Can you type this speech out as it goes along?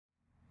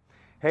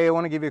Hey, I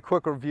want to give you a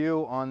quick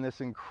review on this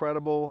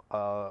incredible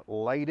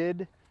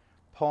lighted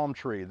palm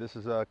tree. This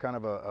is a kind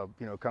of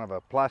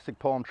a plastic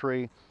palm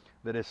tree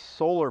that is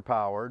solar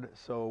powered.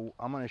 So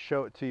I'm going to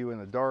show it to you in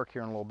the dark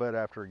here in a little bit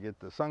after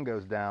the sun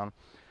goes down.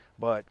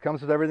 But it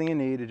comes with everything you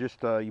need. It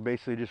just you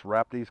basically just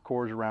wrap these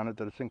cords around it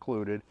that it's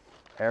included.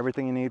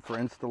 Everything you need for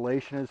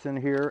installation is in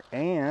here,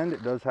 and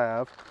it does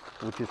have,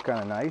 which is kind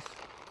of nice,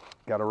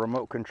 got a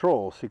remote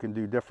control, so you can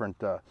do different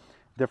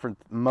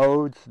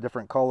modes,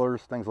 different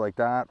colors, things like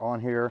that on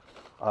here.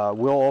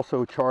 We'll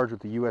also charge with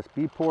the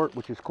USB port,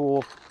 which is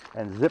cool,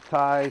 and zip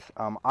ties.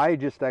 I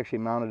just actually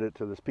mounted it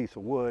to this piece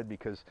of wood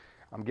because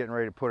I'm getting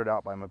ready to put it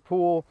out by my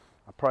pool.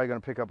 I'm probably going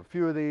to pick up a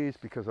few of these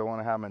because I want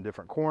to have them in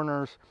different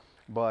corners.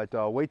 But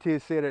wait till you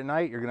see it at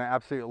night. You're going to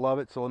absolutely love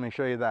it. So let me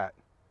show you that.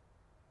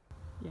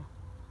 Yeah.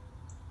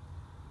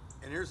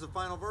 And here's the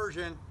final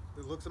version.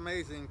 It looks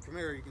amazing. Come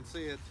here, you can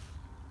see it.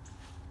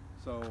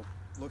 So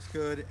looks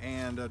good.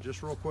 And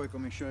just real quick,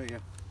 let me show you.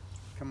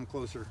 Come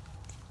closer.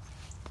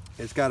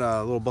 It's got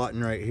a little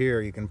button right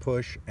here you can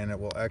push, and it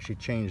will actually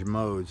change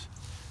modes.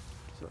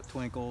 So it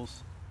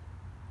twinkles.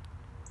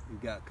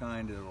 You've got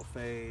kind of, it'll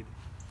fade.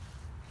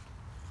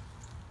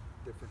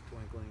 Different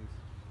twinklings.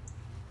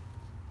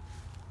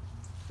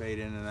 Fade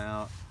in and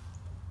out.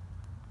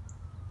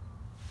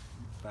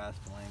 Fast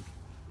blink.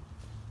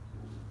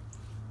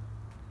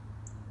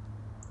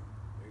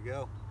 There you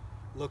go.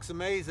 Looks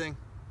amazing.